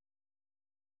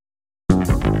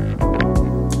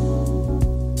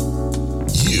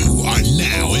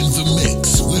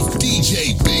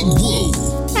DJBIGWOO.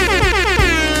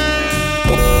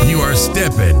 You are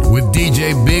stepping with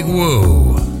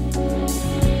DJBIGWOO.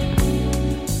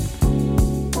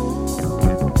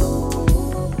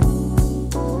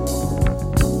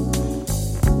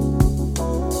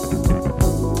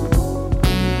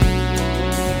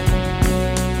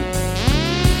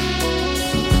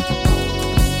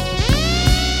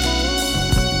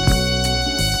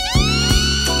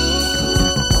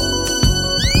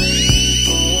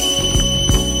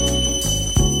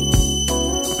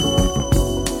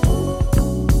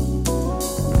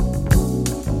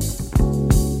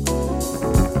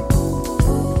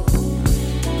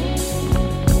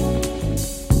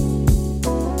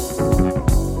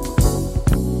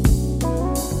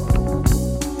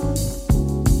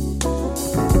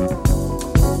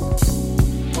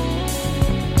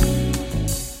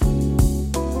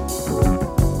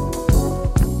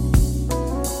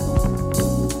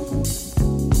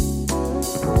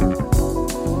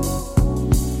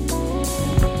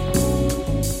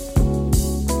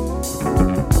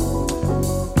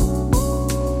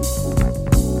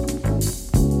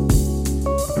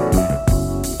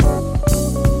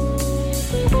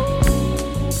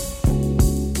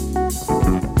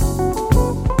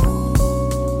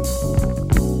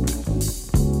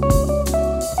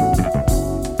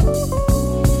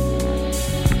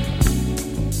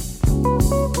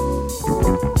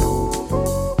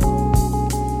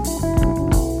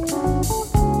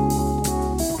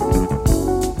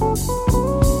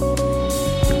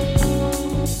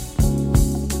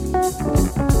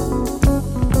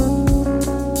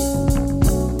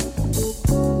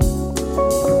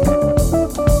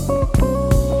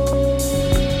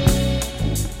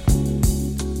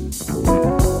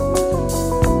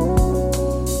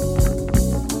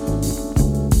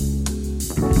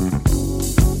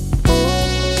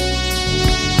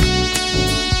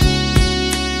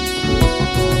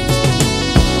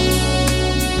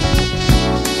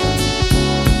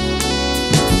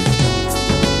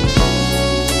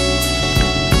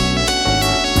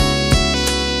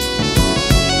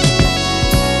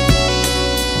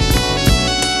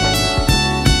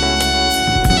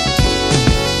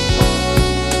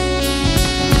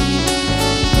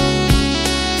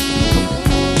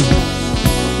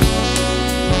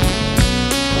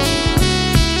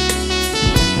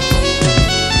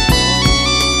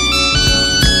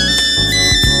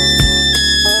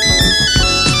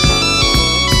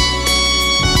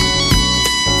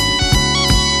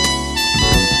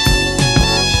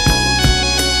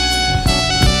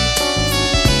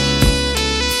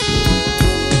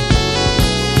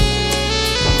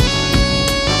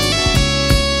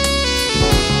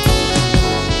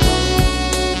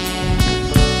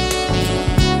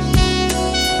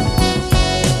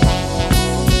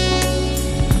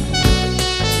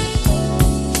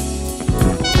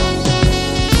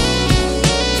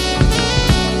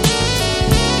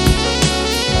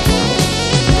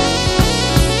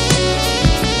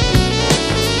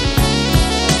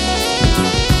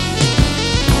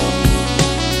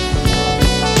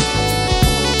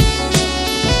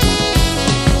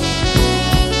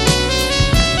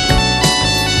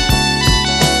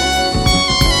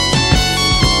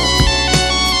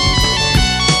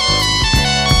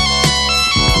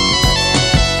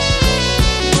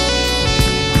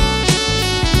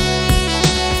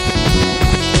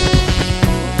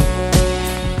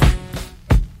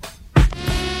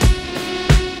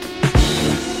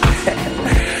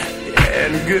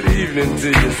 Good evening to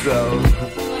you, so.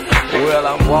 Well,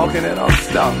 I'm walking and I'm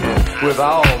stalking with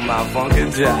all my funky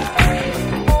jive.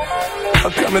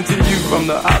 I'm coming to you from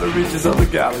the outer reaches of the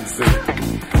galaxy,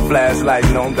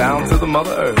 flashlighting on down to the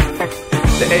Mother Earth.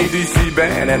 The ADC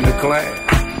band and the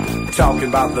clan, talking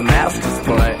about the master's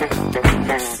plan.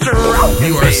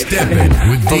 You are stepping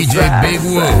with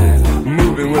DJBIGWOO.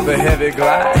 Moving with a heavy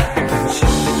glide.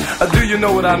 Do you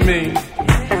know what I mean?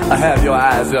 Have your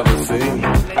eyes ever seen?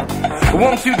 I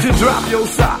want you to drop your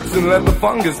socks and let the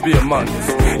fungus be among us.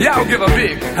 Y'all give a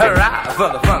big hurrah for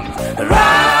the fungus.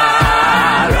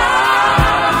 Hurrah, hurrah,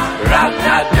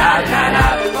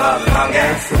 hurrah, for the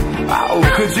fungus. Oh,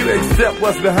 could you accept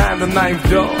what's behind the ninth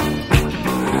door?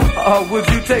 Or would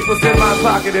you take what's in my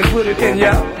pocket and put it in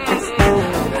yours?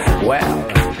 Well,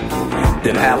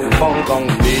 then have some funk on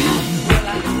me.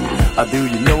 Do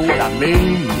you know what I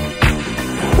mean?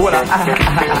 Well, I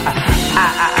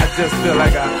just feel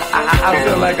like I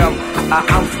feel like I'm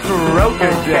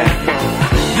stroking that.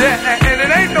 Yeah, and it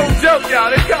ain't no joke, y'all.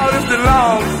 They call this the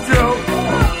long stroke.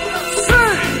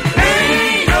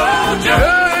 Ain't no joke.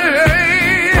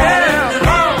 Yeah, the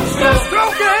long stroke.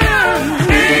 Stroking.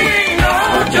 Ain't no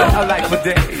joke. I like my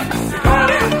days. Call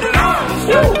it the long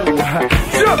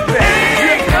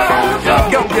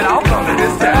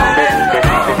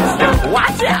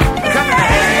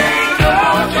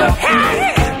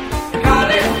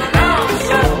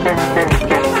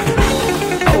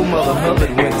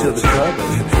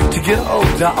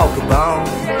dog a bone.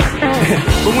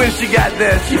 But when she got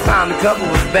there, she found the cover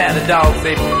was bad. The dog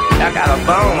said, I got a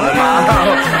bone in my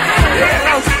house.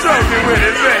 Yeah, I'm stroking with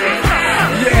it, baby.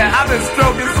 Yeah, I've been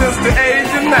stroking since the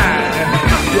age of 9.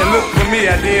 Yeah, look for me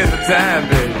at the end of time,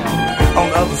 baby. On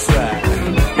the other side.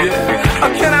 Yeah.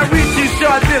 Or can I reach you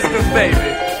short distance, baby?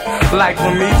 Like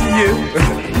from me to you.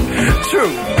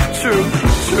 True, true,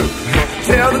 true.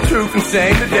 Tell the truth and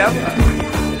shame the devil.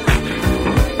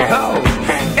 Oh,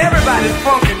 everybody's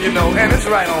funkin', you know, and it's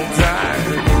right on time.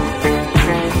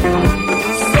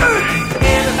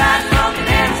 Everybody's funkin'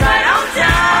 and it's right on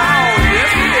time. Oh,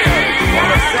 yes it is. What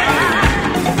a sound.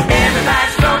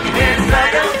 Everybody's funkin' and it's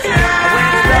right on time. When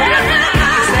it's broken,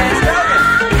 you say it's broken.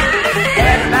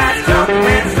 Everybody's funkin'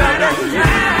 and it's right on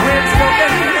time. When it's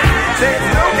broken, say it's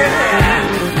broken.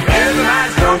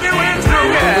 Everybody's broken when it's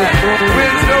broken. When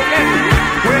it's broken,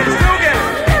 when it's broken.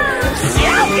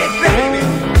 Shout it, baby.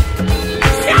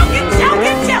 Shout it, shout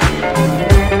it, shout it.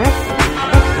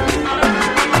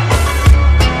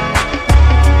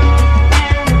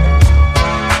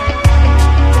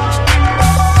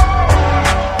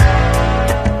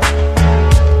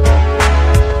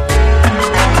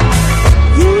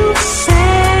 You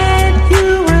said you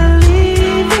were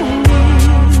leaving me.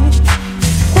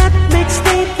 That makes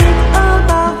me think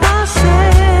about myself.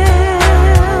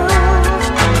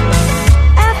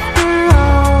 After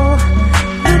all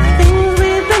the things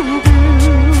we've been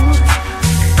through,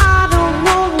 I don't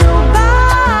want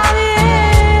nobody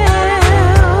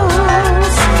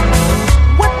else.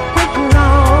 What went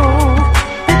wrong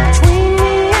between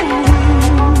me and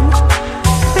you?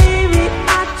 Baby,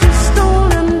 I just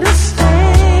don't understand.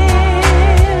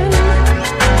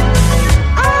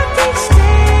 I can't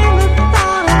stand the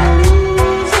thought of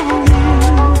losing you.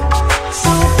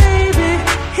 So baby,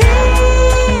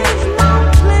 here's my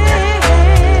plan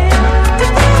to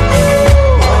give you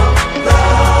more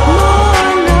love.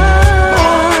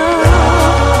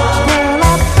 Girl,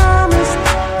 I promise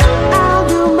I'll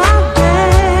do my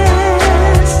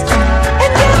best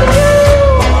and give you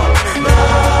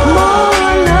more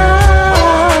love.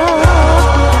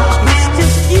 It's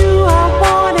just you I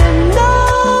want and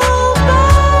nobody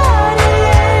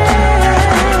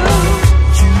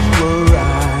else. You were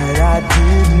right, I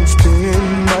didn't spend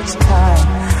much time.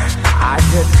 I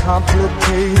had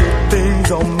complicated things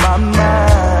on my mind.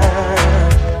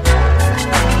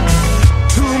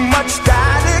 Too much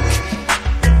static,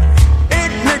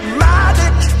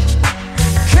 enigmatic.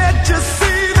 Can't you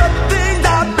see the things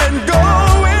I've been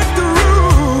going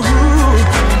through?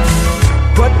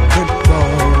 What went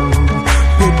wrong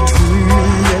between me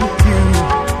and you?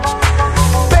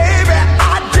 Baby,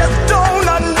 I just don't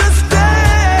understand.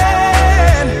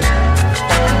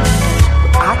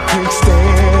 I can't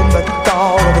stand the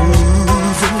thought of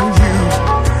losing you.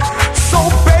 So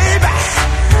baby,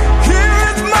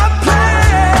 here's my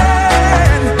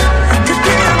plan to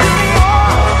give you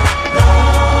more,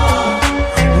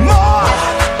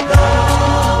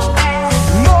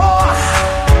 more,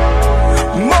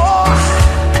 more.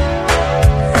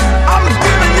 I'm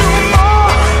giving you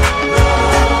more,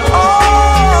 all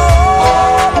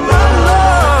of my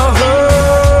love.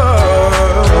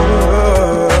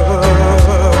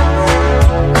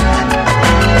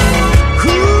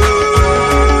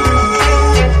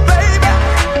 Baby,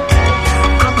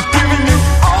 I'm giving you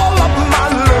all of my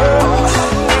love,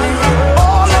 all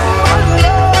of my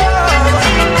love.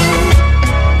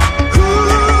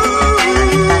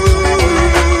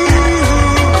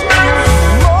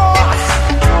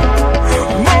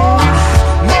 More,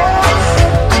 more.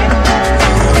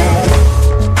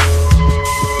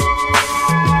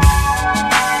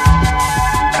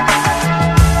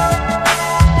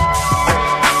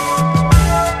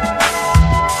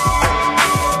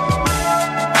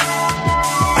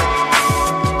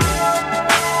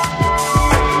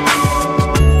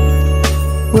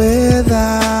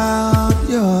 Without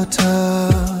your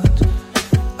touch,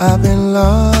 I've been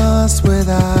lost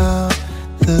without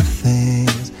the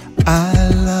things I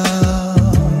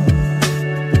love.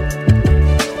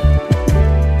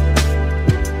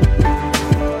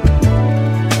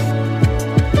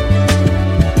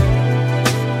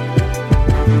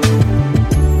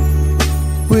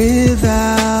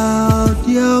 Without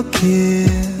your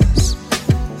kiss,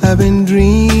 I've been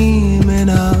dreaming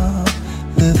of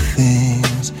the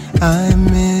things I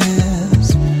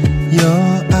miss.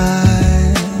 Your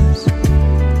eyes,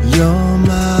 your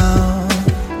mouth,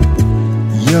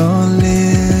 your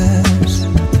lips,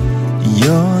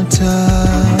 your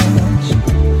touch,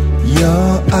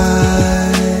 your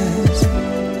eyes,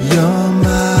 your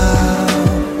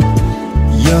mouth,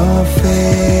 your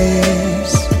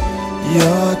face,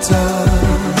 your touch.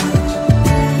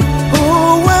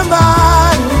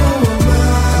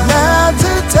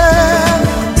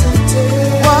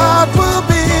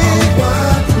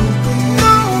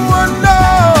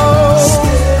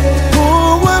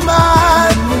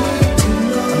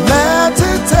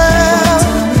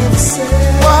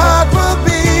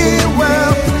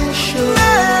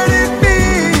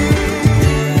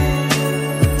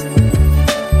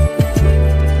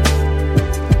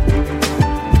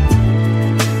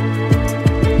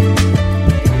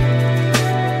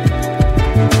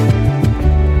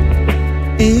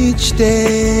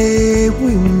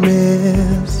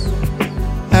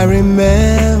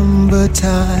 remember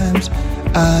times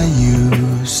I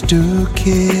used to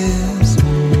kiss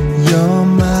your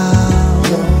mouth,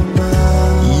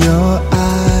 your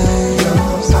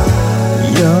eyes,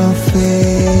 your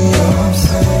face,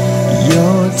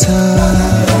 your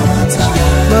touch.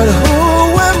 But who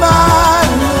am I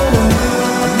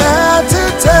not to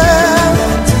tell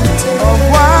of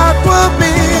what will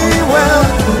be? Well,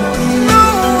 no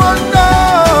one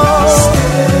knows.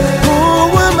 Who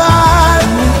am I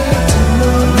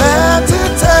not to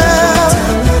tell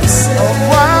of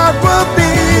what will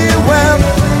be? Well,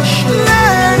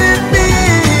 let it be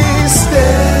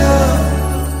still.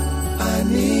 I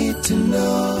need to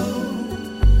know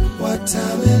what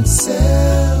time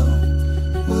itself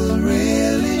will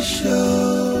really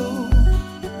show.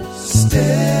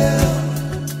 Still,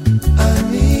 I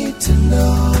need to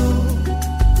know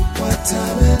what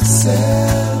time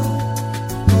itself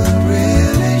will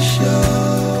really show.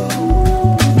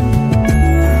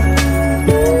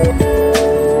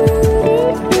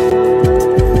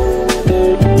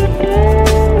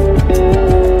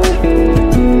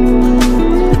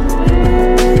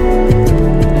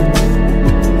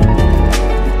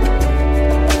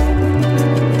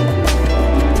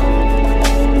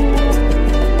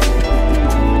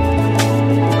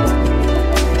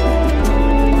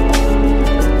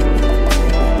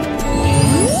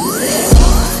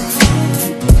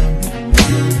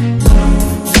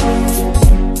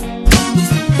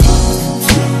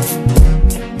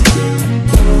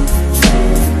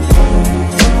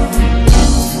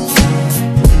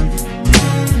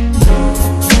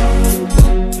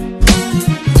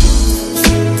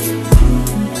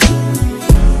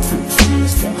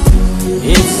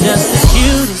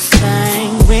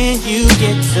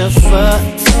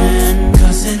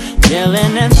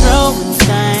 Yelling and throwing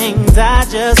things, I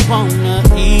just wanna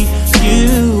eat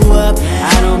you up.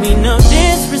 I don't mean no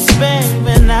disrespect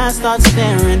when I start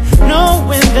staring,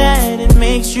 knowing that it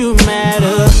makes you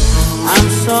madder. I'm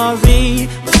sorry,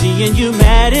 but seeing you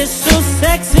mad is so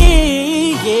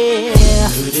sexy, yeah.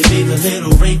 Could it be the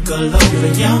little wrinkle over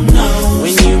your nose?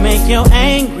 When you make your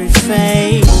angry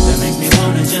face, that makes me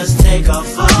wanna just take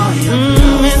off all your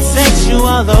clothes. And sex you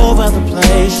all over the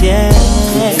place, yeah.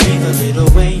 Could it be the little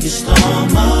way you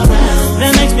storm around?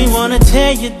 That makes me wanna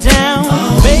tear you down.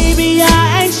 Baby,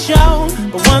 I ain't sure,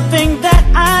 but one thing that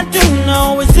I do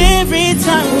know is every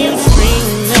time you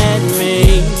scream at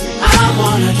me, I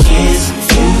wanna kiss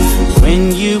you.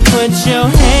 When you put your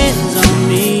hands on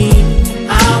me,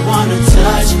 I wanna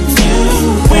touch you.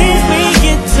 When we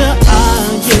get to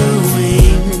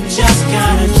arguing, just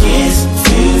gotta kiss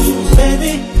you.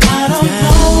 Baby, I don't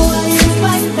know why you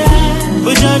like that,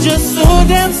 but you're just so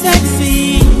damn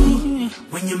sexy.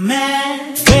 When you're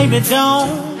mad, baby,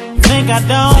 don't think I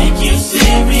don't take you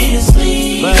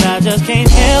seriously, but I just can't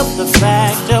help the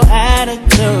fact your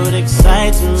attitude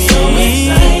excites me. So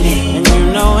exciting, and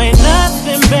you know ain't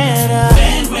nothing better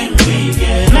than when we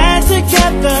get mad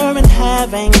together and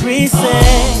have angry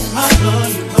sex.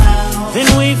 Then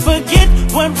we forget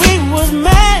what we was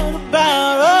mad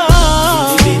about.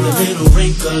 Oh, could it be the little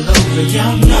wrinkle over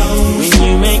your nose? When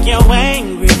you make your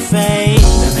angry face,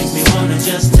 that makes me wanna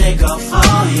just take off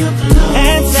all your clothes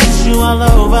and sex you all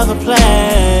over the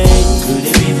place. Could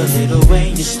it be the little way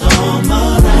you storm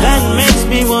around? That makes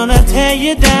me wanna tear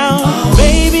you down.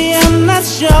 Baby, I'm not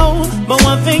sure, but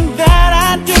one thing that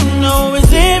I do know is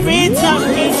every time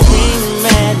you scream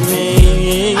at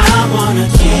me, I wanna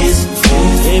kiss you.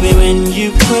 Baby, when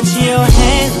you put your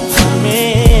hands on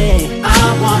me, I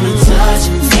wanna touch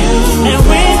you. And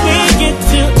when we get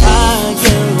to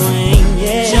arguing,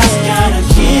 yeah, just gotta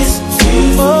kiss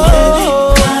you. Baby,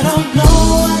 I don't know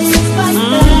why you like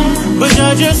that, but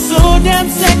you're just so damn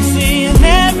sexy. And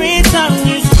every time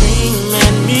you scream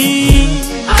at me,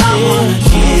 I wanna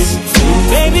kiss you.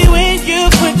 Baby, when you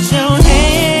put your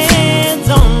hands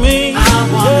on me, I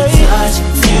wanna touch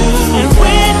you. And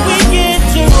when we get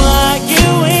to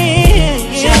arguing,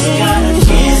 just gotta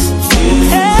kiss you.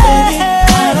 Baby,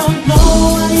 I don't know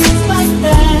why you like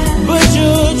that, but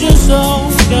you're just so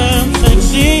damn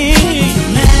sexy.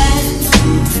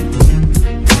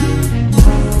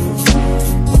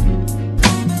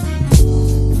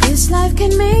 This life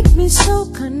can make me so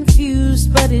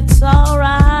confused, but it's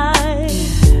alright.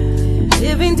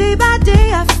 Living day by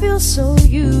day, I feel so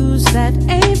used, that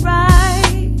ain't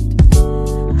right.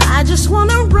 I just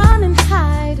wanna run and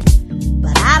hide,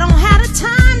 but I don't have the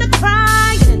time to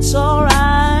cry. And it's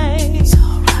alright,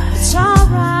 it's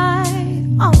alright,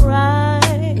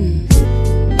 alright.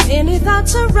 Many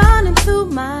thoughts are running through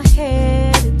my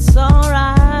head, it's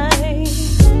alright.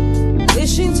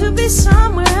 Wishing to be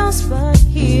somewhere else but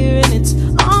here, and it's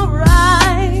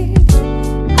alright.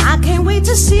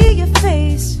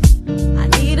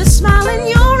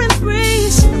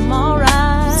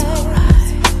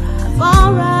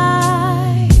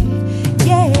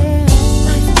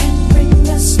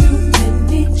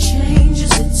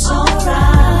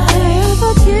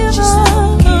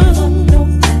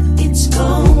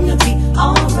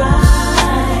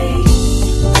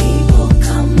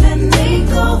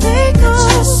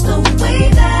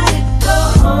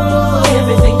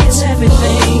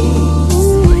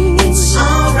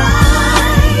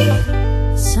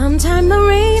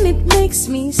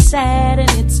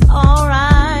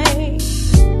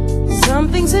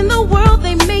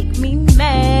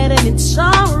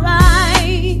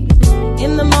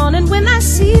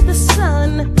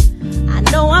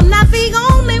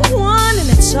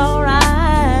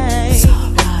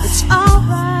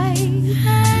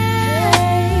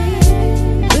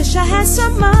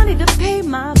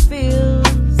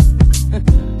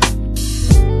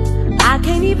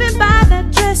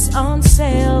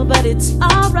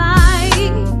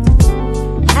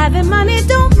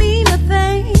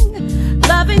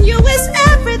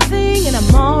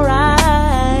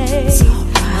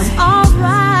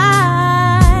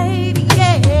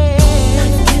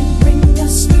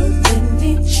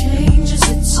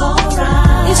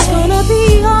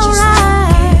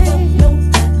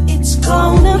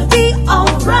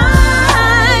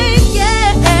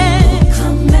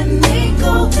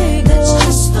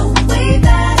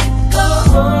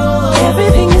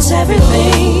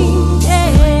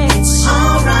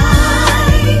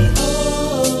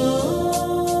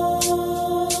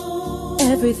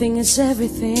 everything is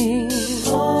everything.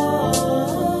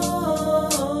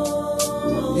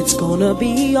 It's gonna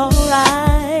be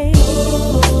alright.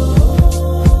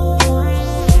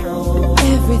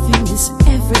 Everything is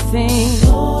everything.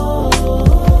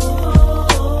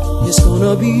 It's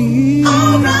gonna be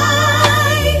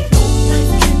alright.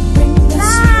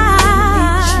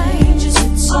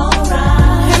 It's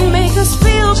alright. Can make us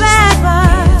feel bad,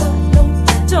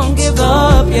 but don't give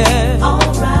up, yeah.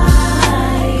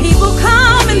 Alright. People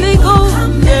come and they go,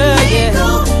 yeah.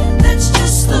 That's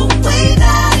just the way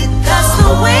that it goes. That's the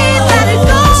way that it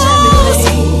goes.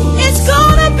 It's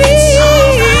gonna be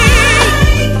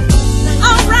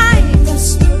alright.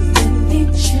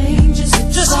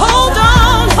 Just hold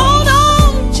on, hold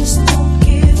on. Just don't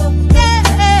give up.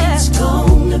 Yeah. It's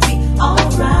gonna be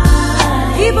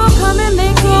alright. People come and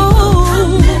they go.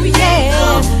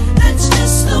 Yeah. That's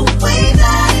just the way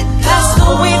that it goes. That's the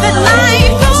way that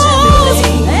life goes.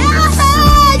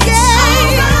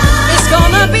 It's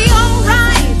gonna be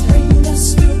alright.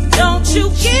 Don't you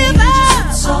give up.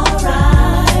 It's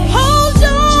alright. Hold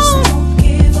on. Just don't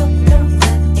give up.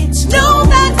 Know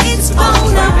that it's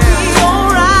gonna be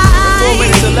alright.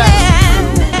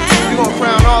 We're gonna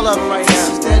crown all of them right now. This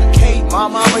is dedicated. My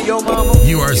mama, your mama.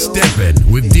 You are stepping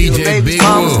with DJ Big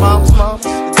Mamas, Woo. mamas, mamas.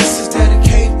 This is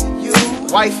dedicated to you,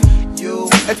 wife, you.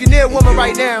 If you're near a woman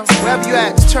right now, wherever you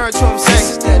at, just turn to him and say, this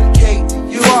is dedicated to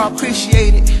you. You are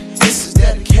appreciated. This is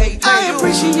dedicated to you. I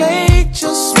appreciate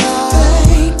your smile.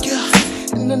 Thank you.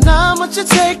 And the how much it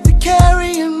take to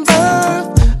carry and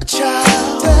birth a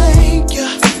child. Thank you.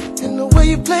 And the way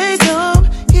you play dumb,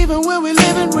 even when we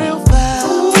living real fast.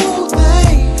 Ooh,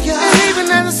 thank you. And even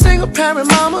as a single parent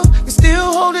mama, you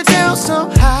still hold it down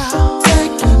somehow.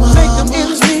 Thank you, mama. Make them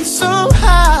ends meet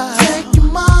somehow. Thank you,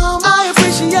 mama. I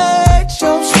appreciate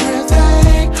your strength.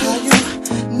 Thank you. How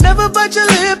you never bite your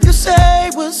lip to say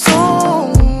what's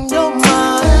on your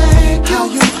mind. Thank you. How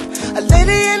you a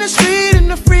lady in the street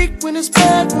and a freak when it's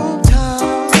bedroom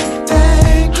time.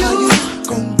 Thank you. How you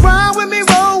gon' grind with me,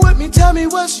 roll with me, tell me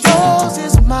what's yours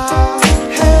is mine.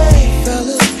 Hey,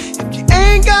 fellas, if you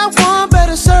ain't got one,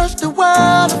 better search the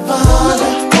world to find a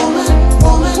woman,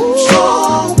 woman,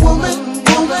 strong woman,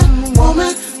 woman,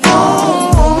 woman,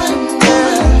 woman,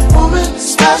 yeah, woman,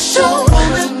 special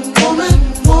woman, woman,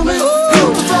 woman,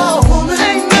 beautiful woman.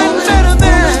 Ain't nothing better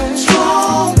than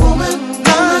strong woman,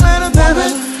 nothing better than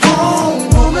it.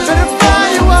 Woman, better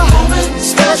find you a woman,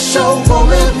 special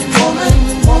woman, woman,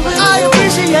 woman. I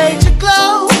appreciate your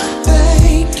glow.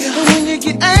 Thank you. And when you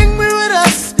get angry with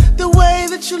us, the way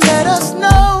that you let us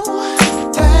know.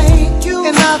 Thank you.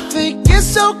 And I think it's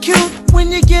so cute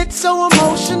when you get so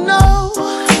emotional.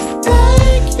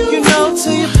 Thank you. You know,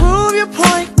 till you prove your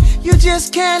point, you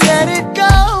just can't let it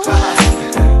go.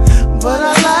 But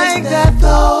I like that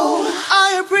though.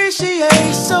 I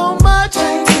appreciate so much.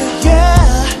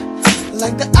 Yeah,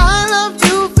 like the I love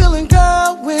you feeling,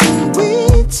 girl, when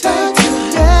we touch.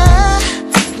 Yeah,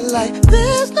 like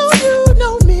there's no you,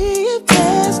 no me, if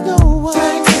there's no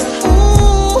one.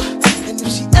 Ooh, and if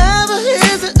she ever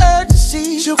hears the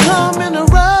urgency, she'll come in a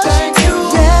rush.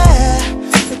 Yeah,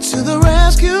 to the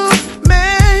rescue,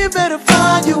 man, you better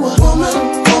find you a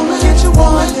woman, woman, get you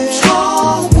one,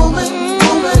 strong woman,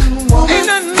 woman, woman. Ain't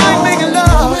nothing like making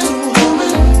love to a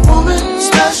woman, woman,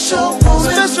 special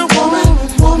woman, special woman,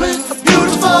 woman, a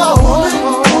beautiful woman,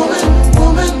 woman,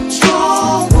 woman,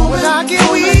 strong woman. When I get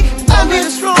weak, I need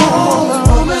a strong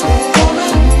woman,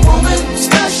 woman, woman,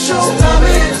 special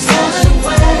woman, special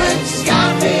woman.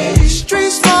 Got me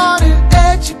street smart and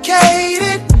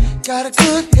educated, got a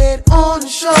good head on the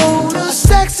shoulder, a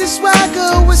sexy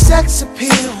swagger with sex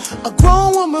appeal. A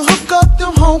grown woman hook up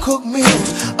them home cooked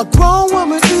meals. A grown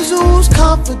woman oozes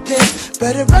confidence.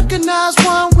 Better recognize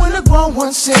one when a grown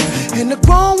one sip. And a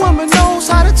grown woman knows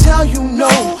how to tell you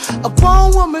no. A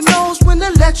grown woman knows when to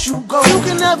let you go. You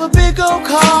can have a big old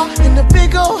car and a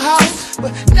big old house,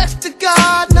 but next to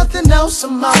God, nothing else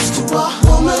amounts to a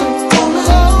woman, woman,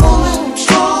 woman,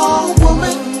 strong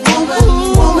woman, woman,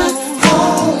 woman,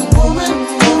 woman.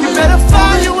 You better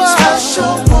find you a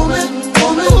special woman,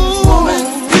 woman, woman,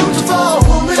 beautiful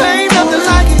woman. Ain't nothing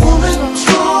like it. Woman,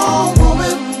 strong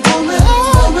woman, woman,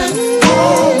 woman,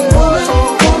 woman,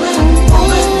 woman,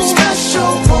 woman,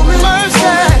 special woman.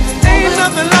 Mercy, ain't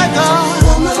nothing like a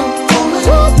woman, woman,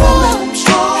 woman,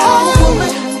 strong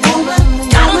woman, woman.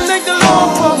 Gotta thank the Lord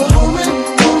for a woman,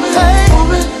 woman, hey,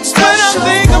 when I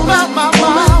think about my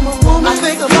mama.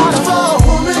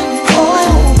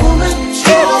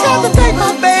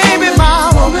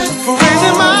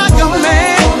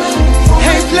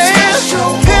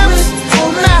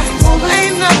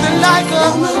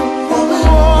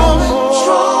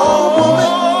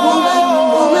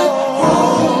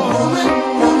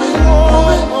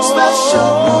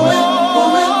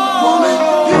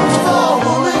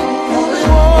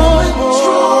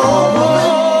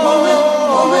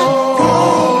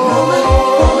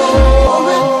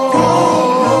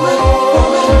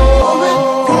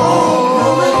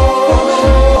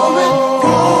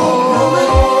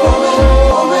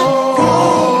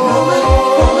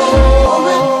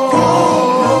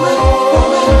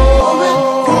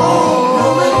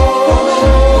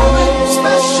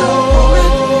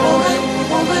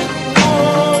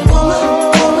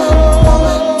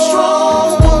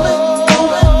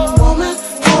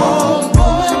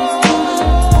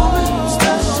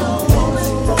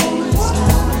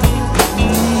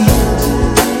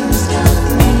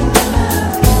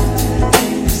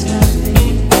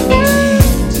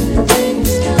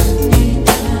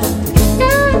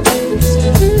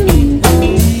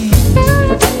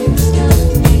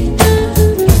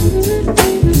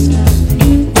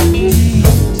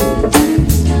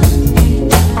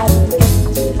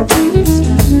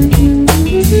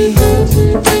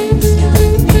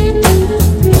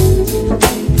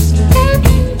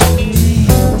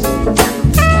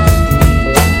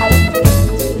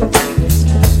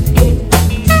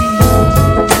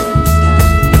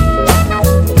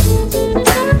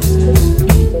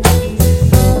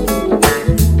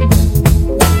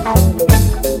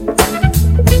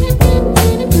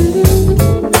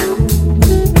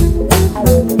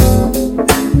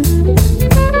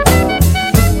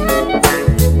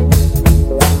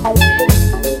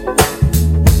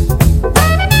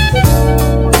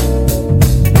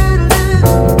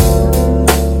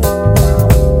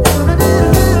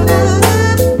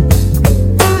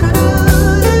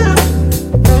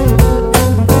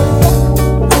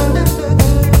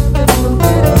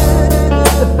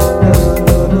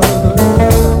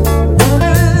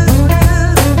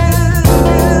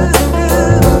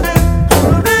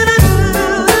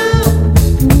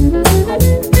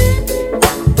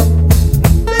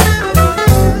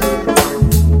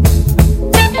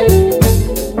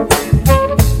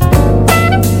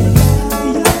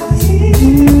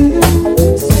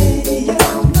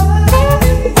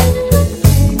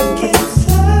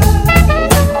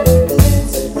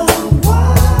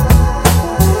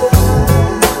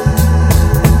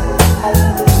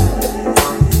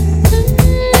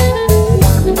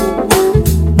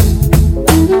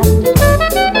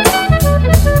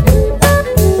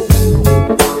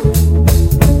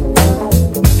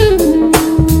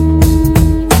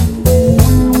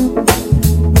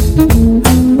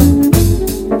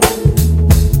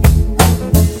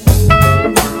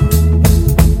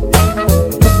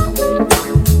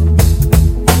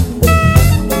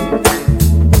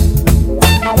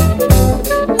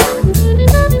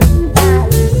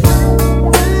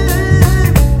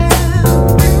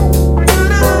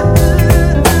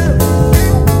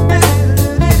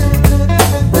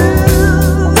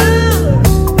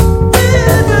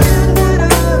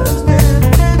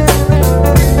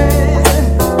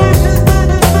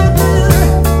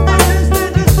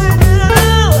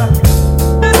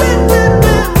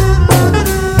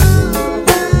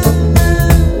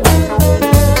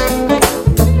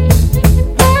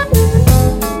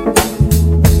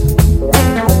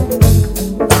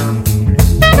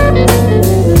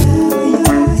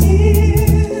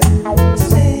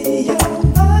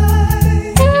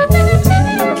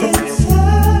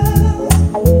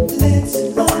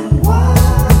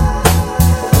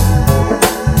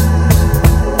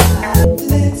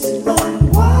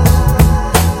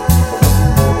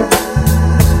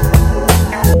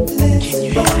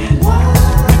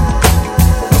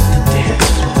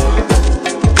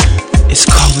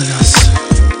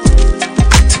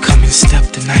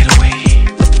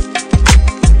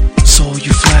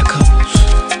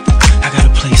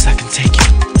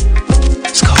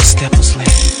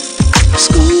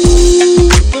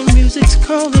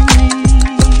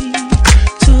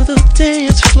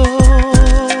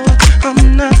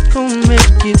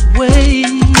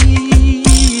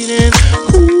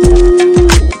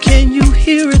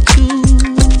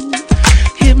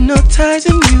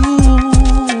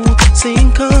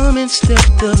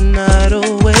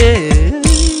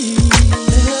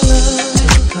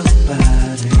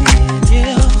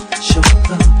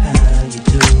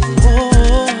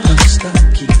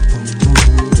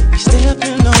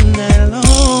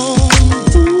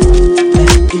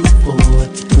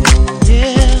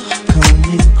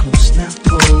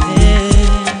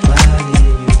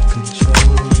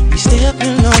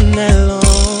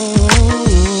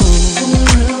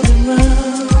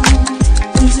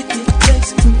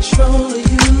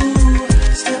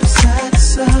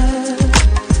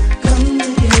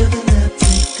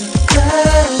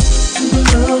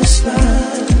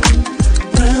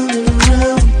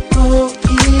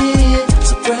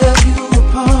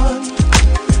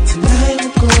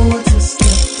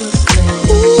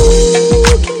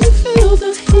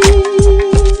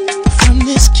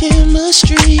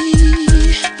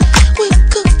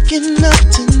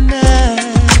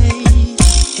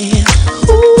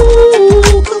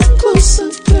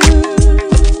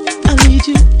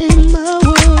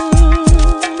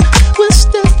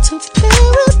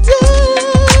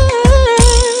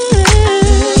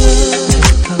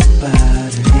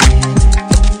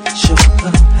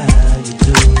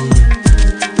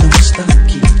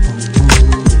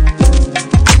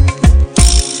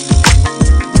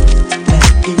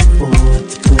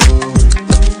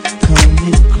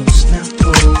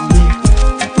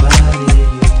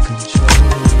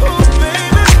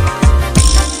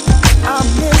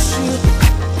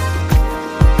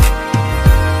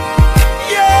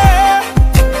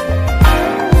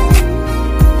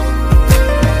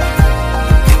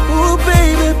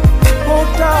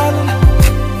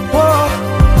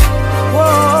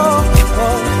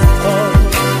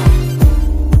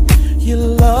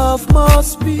 love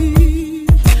must be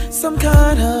some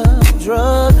kind of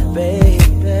drug,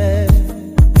 baby,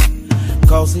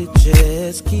 'cause it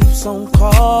just keeps on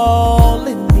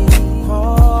calling me,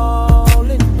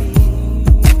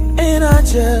 and I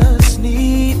just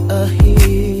need a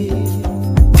hit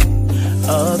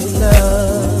of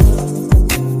love.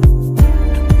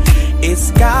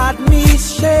 It's got me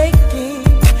shaking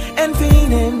and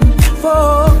feeling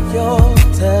for your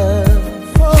touch,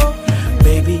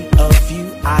 baby, of you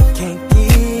I can't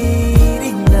get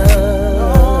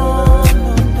enough.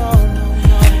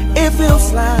 It feels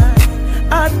like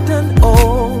I done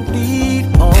OD'd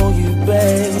on you,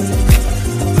 babe.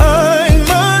 I'm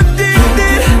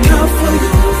addicted enough for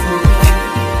you.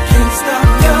 Can't stop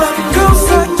loving you, 'cause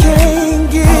I can't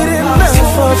get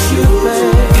enough of you,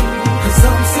 babe. 'Cause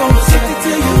I'm so addicted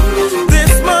to you.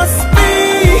 This must be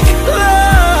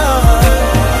love,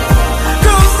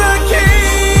 'cause I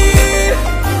can't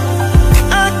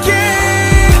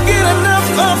get enough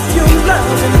of your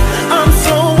loving. I'm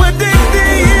so addicted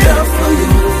enough for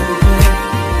you.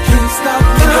 Can't stop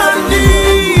loving. I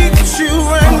need you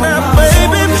right now,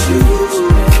 baby. I'm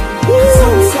so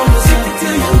addicted to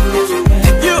you.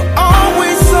 You're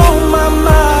always on my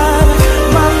mind,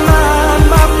 my mind,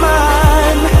 my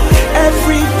mind,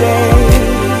 every day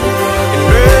and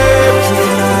every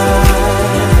night.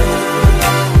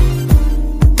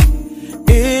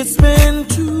 It's been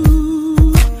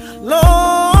too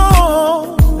long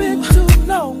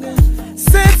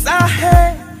since I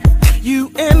had you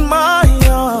in my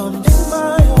arms,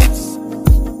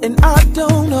 and I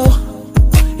don't know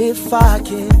if I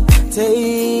can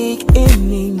take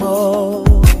any more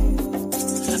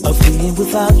of being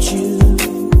without you.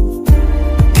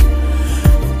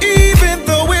 Even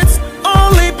though it's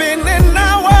only been an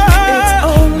hour,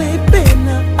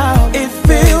 it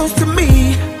feels to me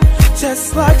just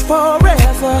like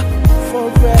forever.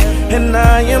 And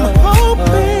I am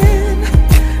hoping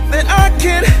that I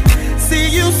can see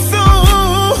you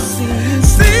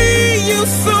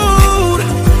soon,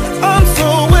 I'm so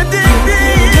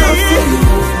addicted.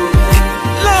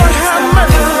 Lord have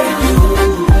mercy,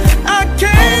 I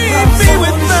can't be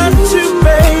without you,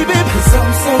 baby.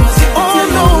 Oh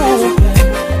no,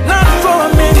 not for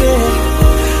a minute,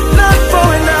 not for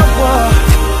an hour.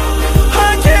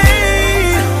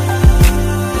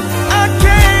 I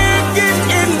can't get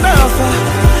enough.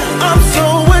 I'm so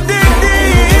addicted.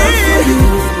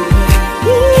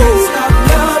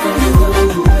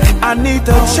 I need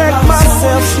to check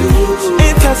myself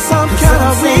into some kind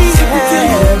of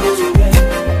rehab,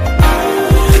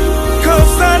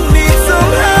 'cause I need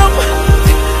some help.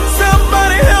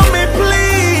 Somebody help me,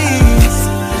 please,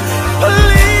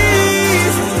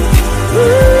 please.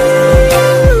 Ooh.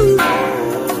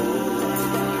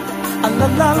 La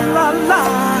la la la.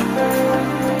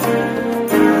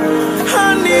 I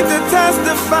need to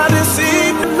testify this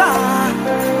evening.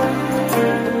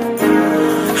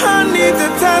 I need to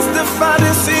testify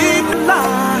this evening.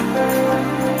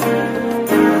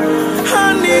 I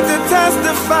need to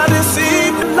testify this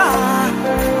evening.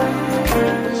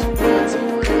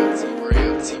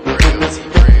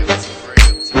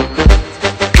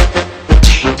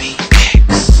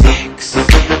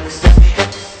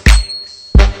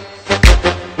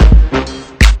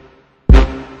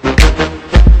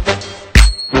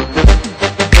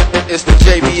 It's the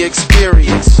JB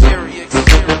experience.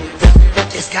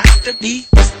 It's got to be,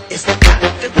 it's got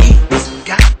to be, it's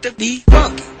got to be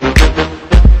funky.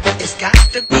 It's got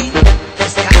to be,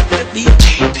 it's got to be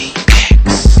JB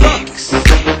funky.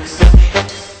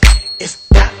 It's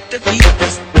got to be,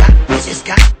 it's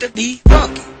got to be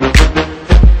funky.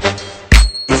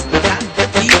 It's got to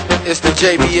be, it's the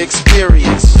JB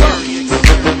experience.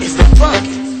 It's the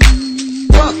funky,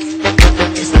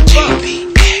 it's the JB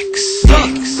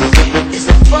funky. It's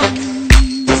the funky,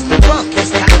 it's the funky.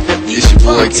 It's got to be. It's your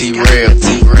boy T-Rail.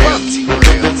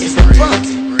 It's the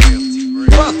funky,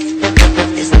 funky.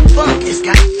 It's the funky. It's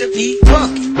got to be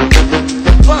funky,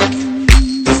 funky.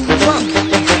 It's the funky.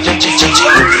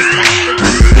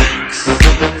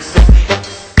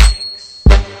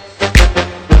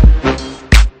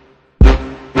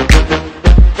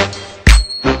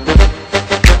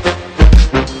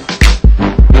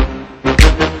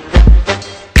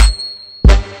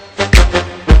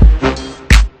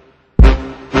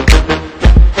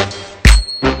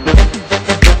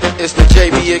 It's the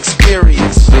JB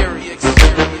experience.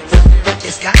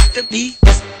 It's got to be,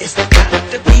 it's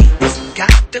got to be, it's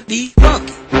got to be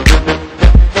funky.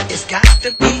 It's got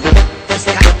to be, it's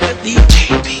got to be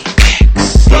JB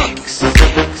funky.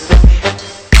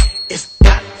 It's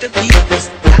got to be,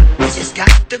 it's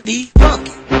got to be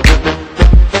funky.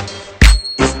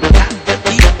 It's got to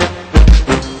be.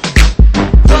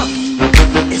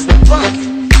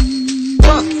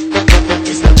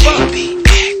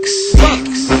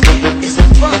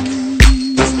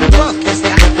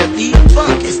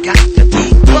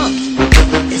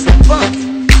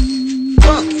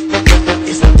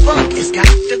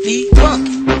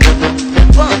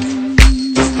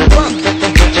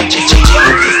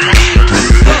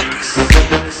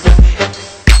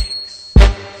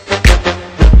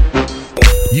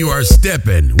 You are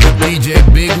stepping with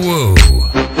DJ Big Woo.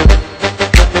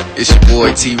 It's your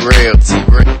boy T-Rail,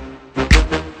 T-Rail.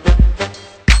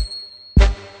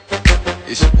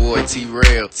 It's your boy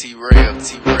T-Rail, T-Rail, T-Rail,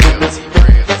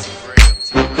 T-Rail, T-Rail,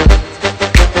 T-Rail.